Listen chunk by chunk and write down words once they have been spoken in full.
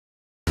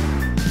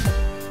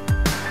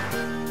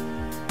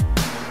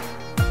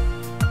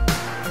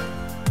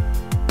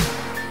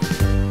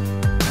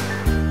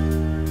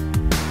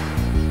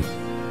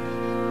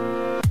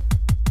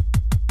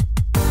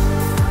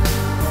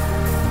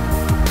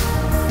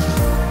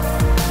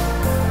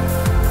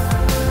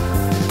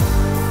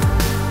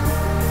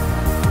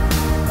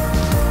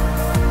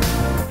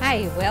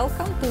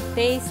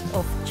taste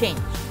of change.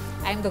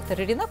 I'm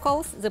Dr. Irina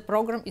Koles. The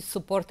program is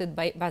supported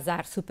by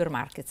Bazaar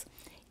Supermarkets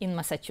in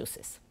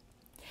Massachusetts.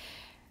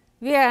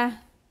 We are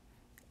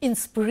in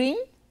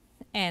spring,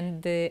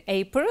 and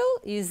April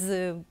is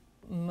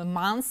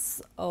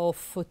months of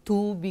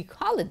two big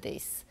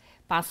holidays,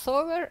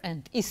 Passover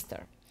and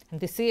Easter. And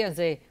this year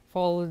they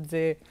follow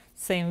the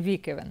same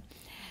week even.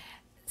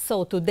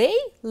 So today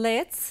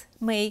let's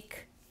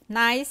make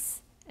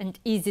nice and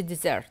easy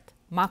dessert,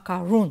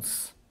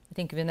 macaroons. I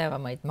think we never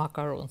made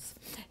macaroons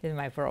in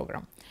my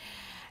program.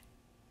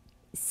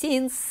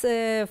 Since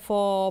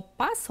for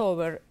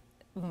Passover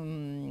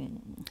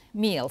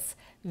meals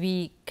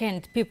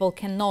people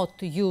cannot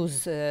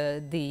use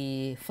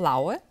the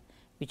flour,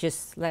 which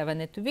is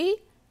leavened, we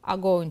are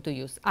going to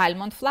use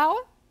almond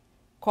flour,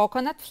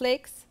 coconut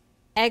flakes,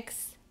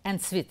 eggs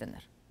and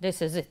sweetener.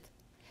 This is it.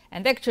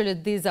 And actually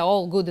these are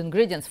all good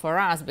ingredients for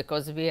us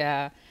because we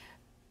are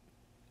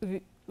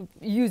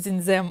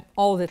using them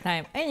all the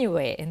time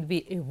anyway, and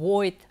we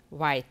avoid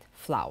white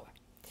flour.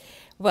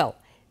 Well,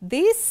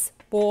 this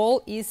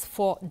bowl is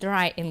for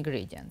dry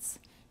ingredients,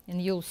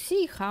 and you'll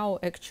see how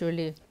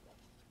actually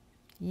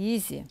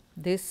easy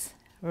this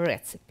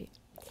recipe.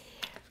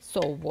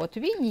 So what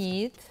we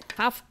need,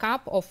 half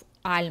cup of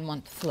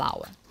almond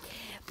flour.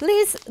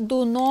 Please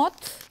do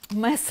not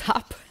mess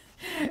up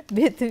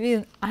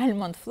between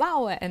almond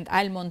flour and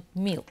almond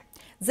milk.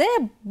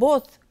 They're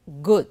both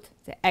good,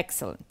 they're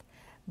excellent,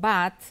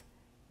 but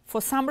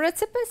for some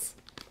recipes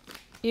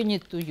you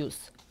need to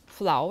use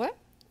flour,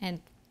 and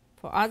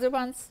for other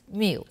ones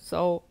milk,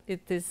 so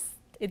it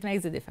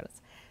makes a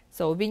difference.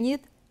 So we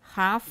need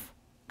half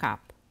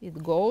cup,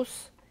 it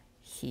goes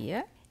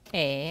here,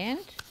 and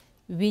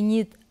we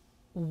need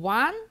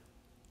 1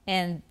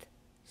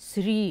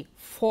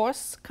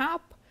 3/4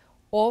 cup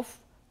of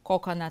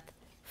coconut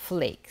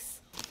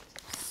flakes.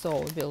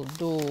 So we'll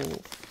do,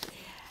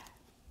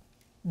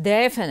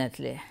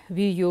 definitely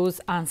we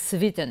use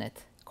unsweetened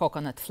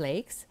coconut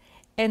flakes,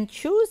 and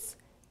choose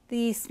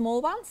the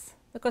small ones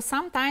because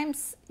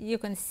sometimes you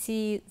can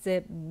see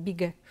the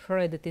bigger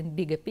shredded in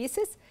bigger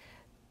pieces,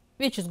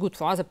 which is good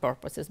for other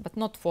purposes but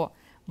not for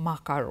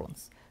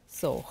macaroons.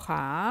 So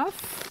half,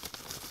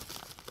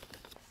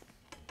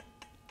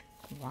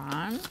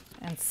 1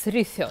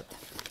 3/3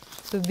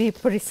 to be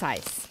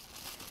precise.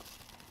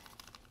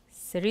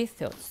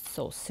 3/3,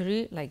 so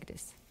 3 like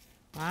this.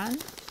 1,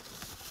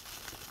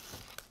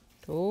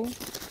 2,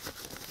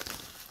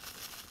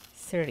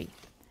 3.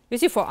 You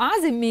see, for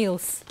other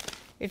meals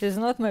it is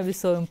not maybe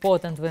so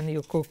important when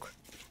you cook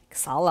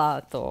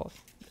salad or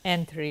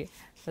entry,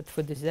 but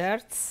for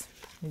desserts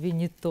we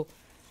need to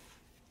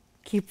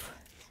keep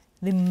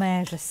the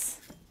measures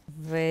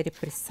very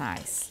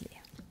precisely.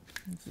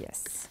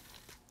 Yes.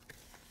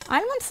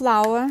 Almond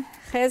flour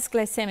has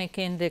glycemic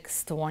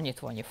index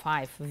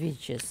 20-25,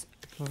 which is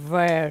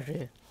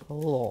very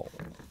low.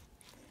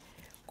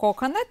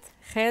 Coconut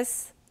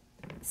has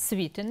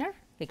sweetener,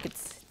 like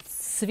it's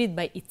sweet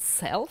by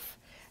itself.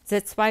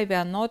 That's why we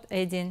are not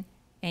adding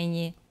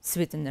any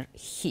sweetener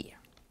here.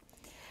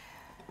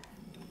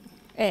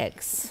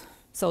 Eggs.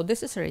 So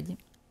this is ready.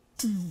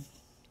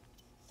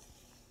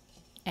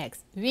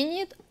 Eggs. We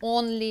need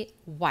only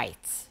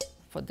whites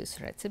for this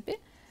recipe.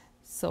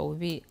 So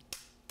we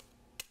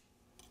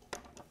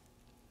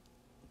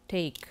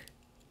take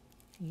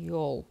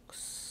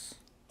yolks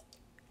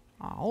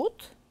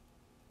out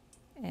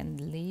and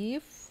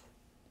leave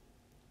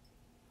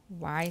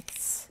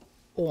whites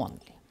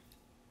only.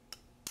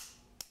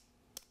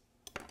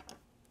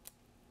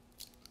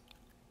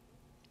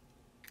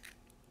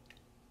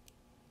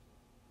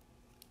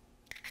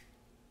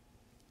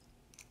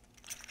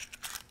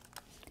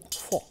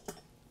 Four.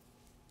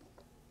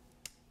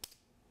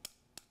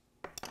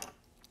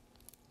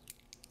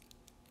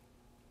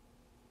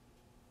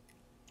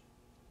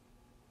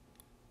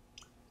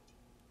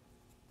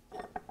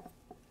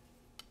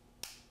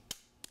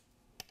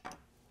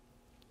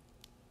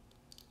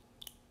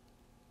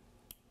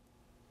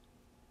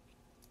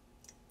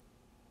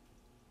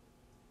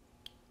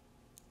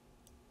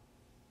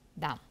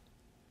 Done.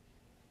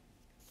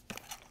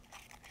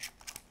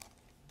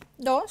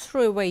 Don't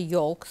throw away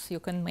yolks,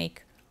 you can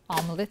make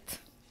omelette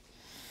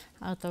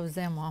out of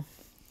them or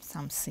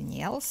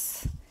something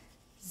else.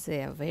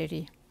 They are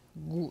very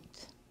good.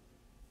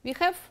 We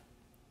have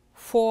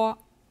 4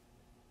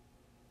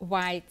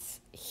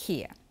 whites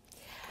here.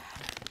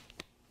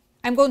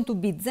 I'm going to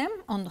beat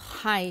them on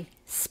high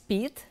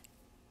speed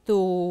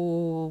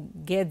to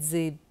get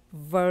the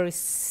very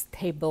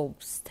stable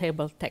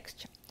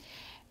texture.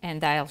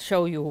 And I'll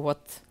show you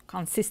what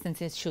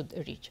consistency it should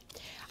reach.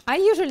 I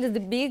am the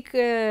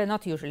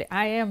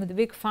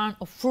big fan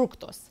of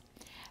fructose,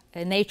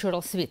 a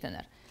natural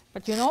sweetener.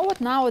 But you know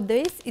what,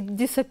 nowadays it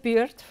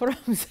disappeared from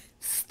the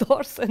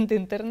stores and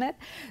internet.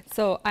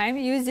 So I'm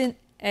using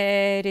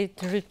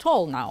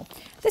erythritol now.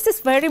 This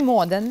is very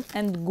modern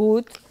and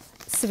good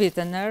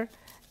sweetener.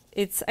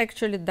 It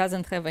actually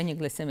doesn't have any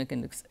glycemic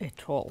index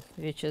at all,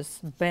 which is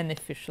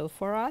beneficial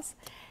for us.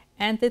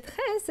 And it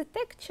has a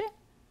texture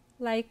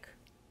like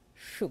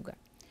sugar.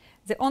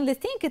 The only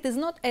thing, it is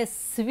not as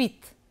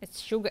sweet as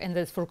sugar and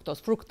as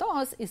fructose.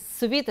 Fructose is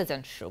sweeter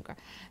than sugar.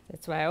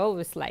 That's why I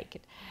always like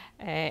it.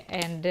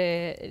 And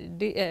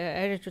the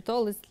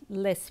erythritol is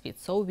less sweet,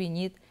 so we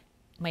need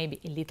maybe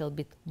a little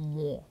bit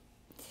more.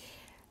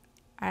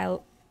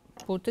 I'll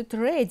put it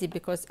ready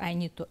because I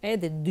need to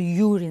add it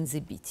during the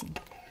beating.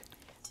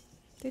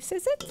 This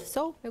is it,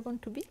 so we're going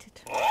to beat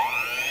it.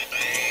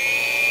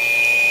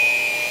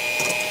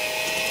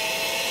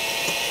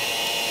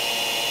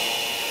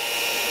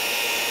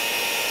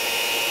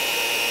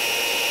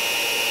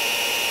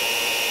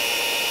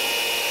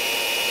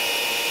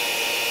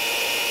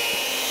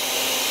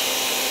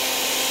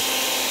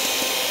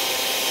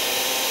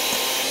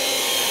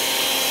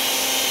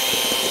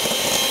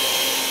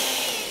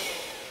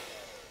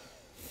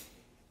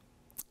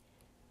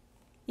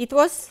 It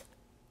was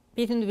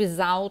beaten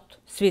without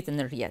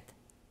sweetener yet.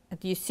 And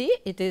you see,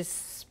 it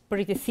is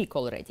pretty thick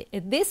already.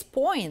 At this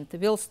point,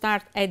 we'll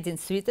start adding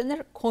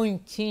sweetener,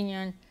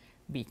 continuing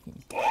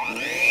beating.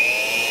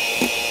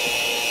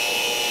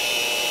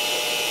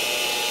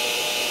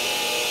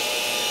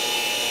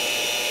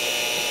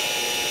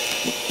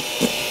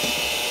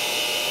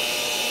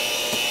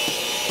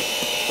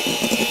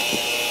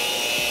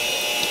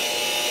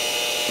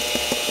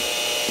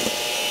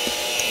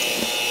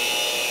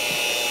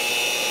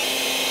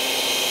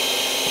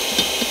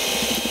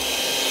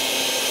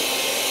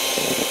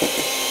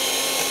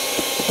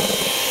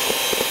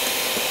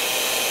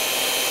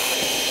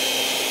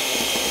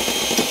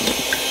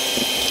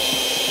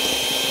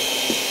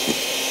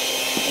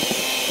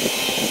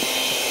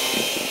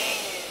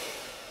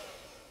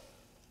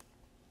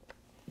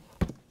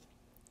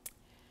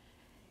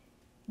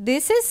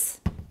 This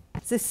is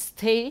the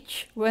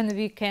stage when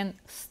we can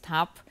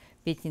stop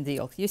beating the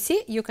yolk. You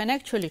see, you can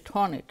actually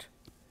turn it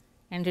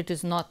and it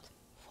is not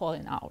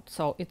falling out.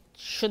 So it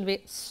should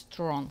be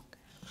strong.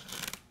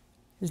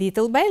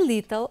 Little by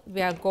little,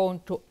 we are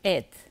going to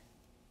add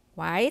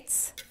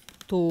whites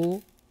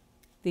to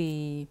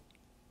the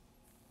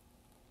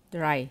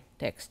dry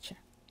texture.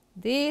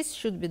 This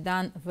should be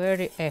done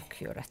very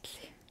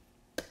accurately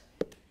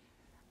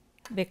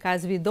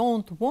because we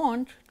don't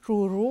want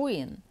to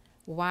ruin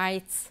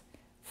white's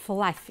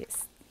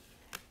fluffiest,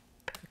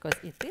 because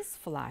it is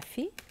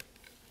fluffy,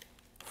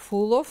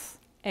 full of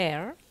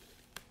air,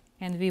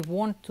 and we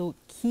want to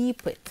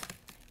keep it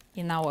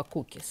in our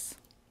cookies.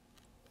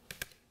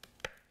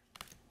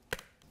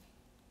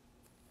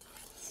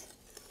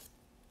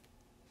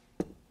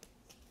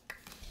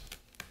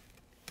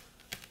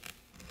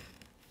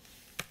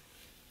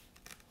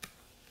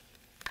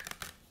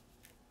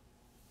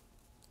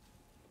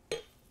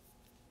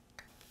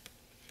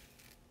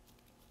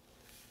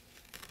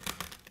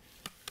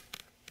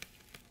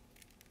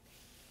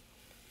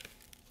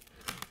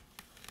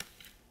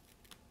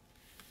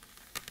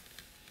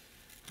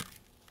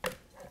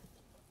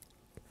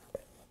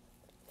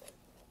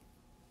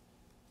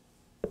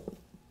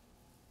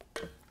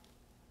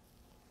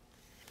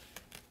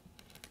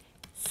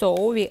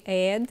 So we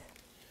add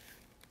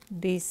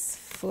these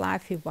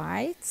fluffy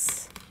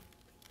whites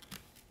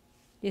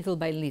little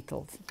by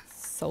little,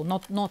 so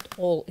not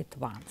all at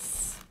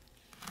once.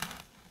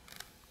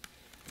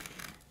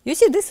 You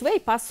see, this way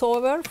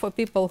Passover, for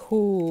people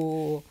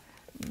who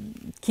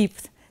keep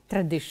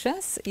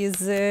traditions, is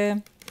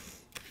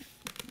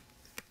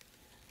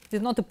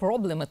not a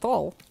problem at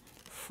all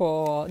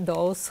for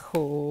those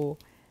who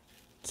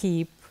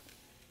keep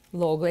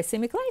low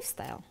glycemic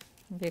lifestyle,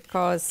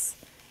 because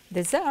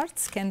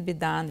desserts can be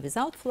done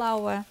without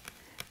flour,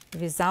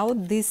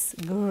 without these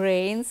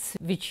grains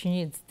which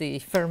need the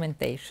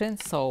fermentation.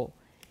 So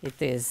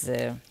it is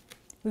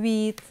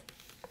wheat,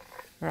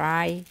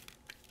 rye,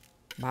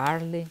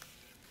 barley,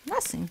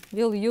 nothing.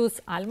 We'll use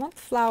almond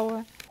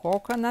flour,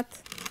 coconut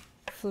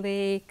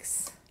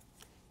flakes,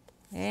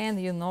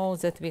 and you know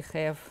that we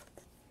have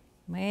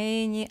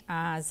many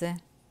other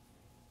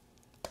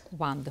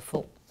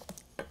wonderful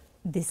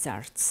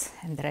desserts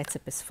and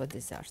recipes for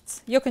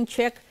desserts. You can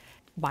check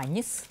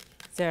bunnies.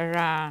 They're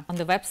on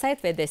the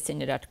website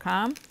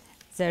wedestiny.com.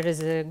 There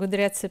is a good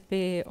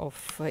recipe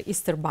of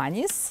Easter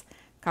bunnies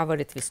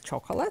covered with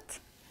chocolate.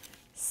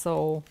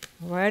 So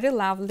very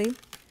lovely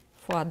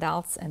for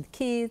adults and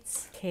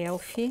kids,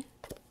 healthy,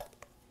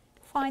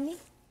 funny.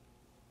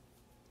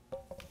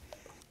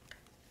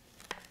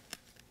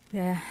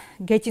 We're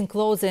getting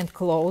closer and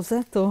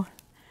closer to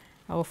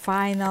our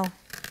final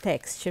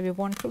texture we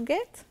want to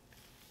get.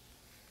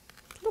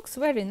 It looks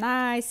very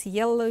nice,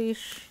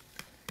 yellowish.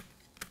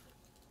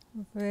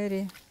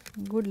 Very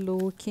good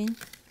looking.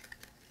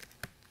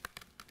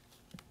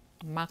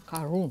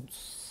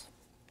 Macaroons.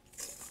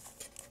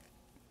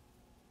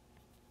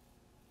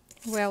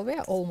 Well, we're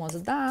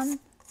almost done.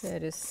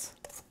 There is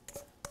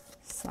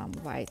some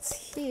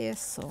whites here,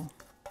 so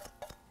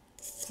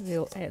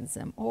we'll add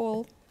them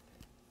all.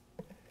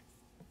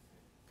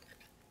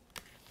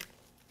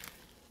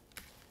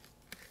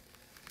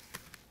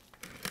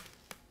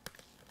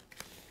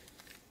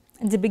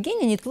 In the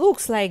beginning, it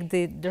looks like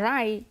the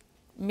dry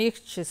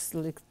mixtures,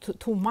 like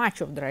too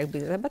much of dry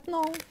bitter, but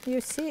no, you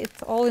see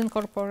it all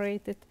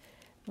incorporated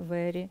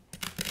very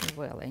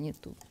well. I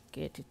need to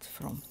get it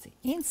from the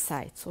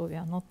inside so we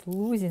are not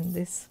losing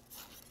this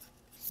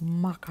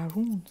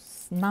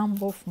macaroons,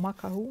 number of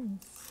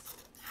macaroons.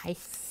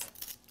 Nice.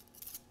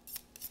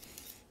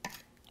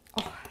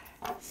 Oh.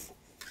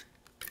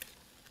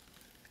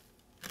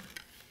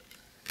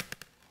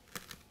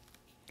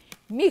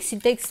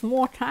 Mixing takes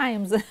more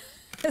time than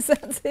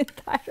the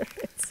entire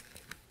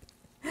recipe.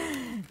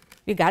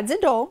 We got the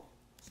dough.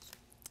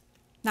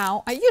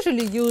 Now I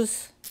usually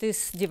use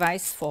this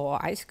device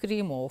for ice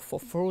cream or for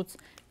fruits.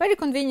 Very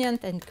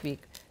convenient and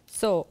quick.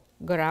 So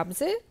grab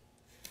the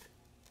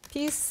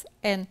piece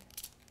and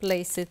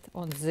place it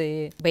on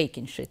the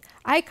baking sheet.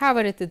 I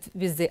covered it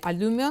with the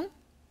aluminum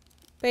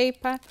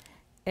paper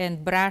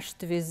and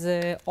brushed with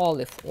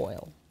olive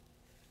oil.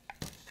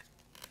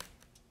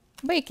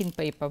 Baking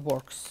paper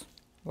works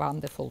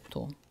wonderful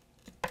too.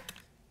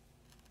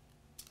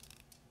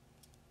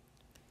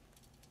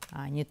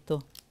 I need to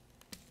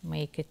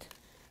make it,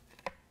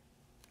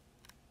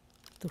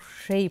 to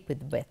shape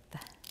it better.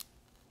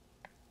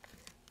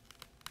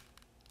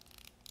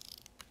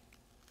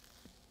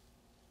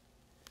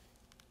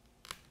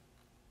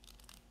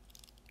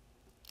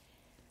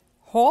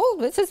 Whole,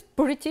 this is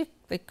pretty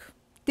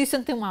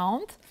decent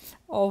amount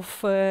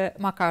of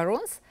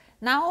macaroons.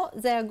 Now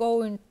they are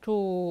going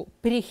to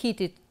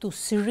preheat it to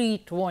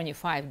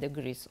 325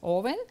 degrees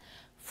oven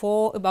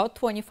for about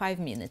 25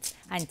 minutes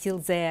until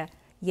they're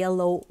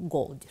yellow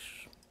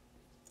goldish.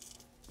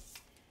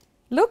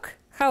 Look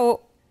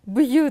how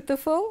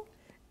beautiful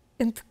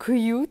and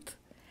cute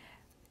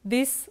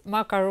these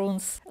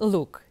macaroons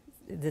look.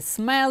 The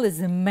smell is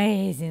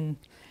amazing.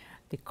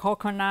 The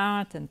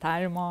coconut and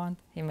almond,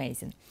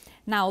 amazing.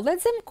 Now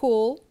let them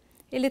cool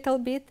a little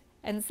bit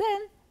and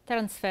then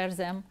transfer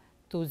them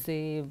to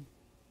the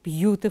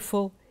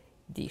beautiful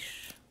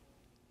dish.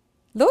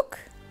 Look,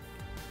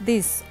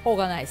 this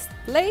organized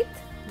plate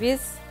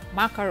with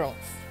macarons,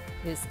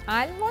 with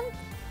almond,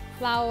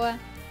 flour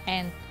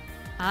and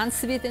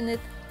unsweetened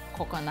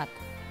coconut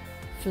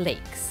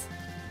flakes.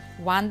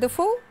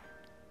 Wonderful,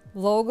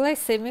 low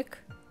glycemic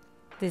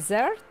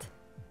dessert,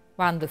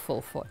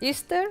 wonderful for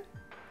Easter,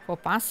 for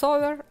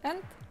Passover and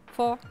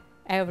for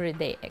every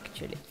day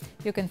actually.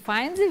 You can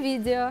find the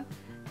video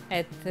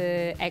at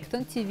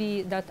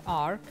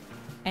ActonTV.org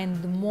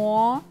and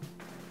more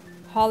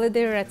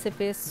holiday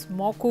recipes,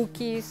 more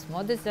cookies,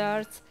 more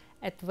desserts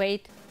at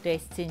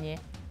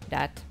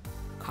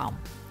weightdestiny.com.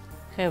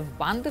 Have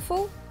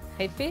wonderful,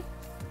 happy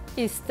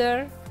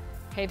Easter,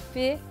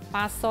 happy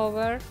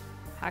Passover,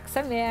 Chag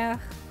Sameach.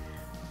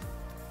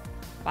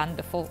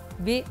 Wonderful.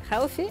 Be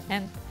healthy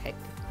and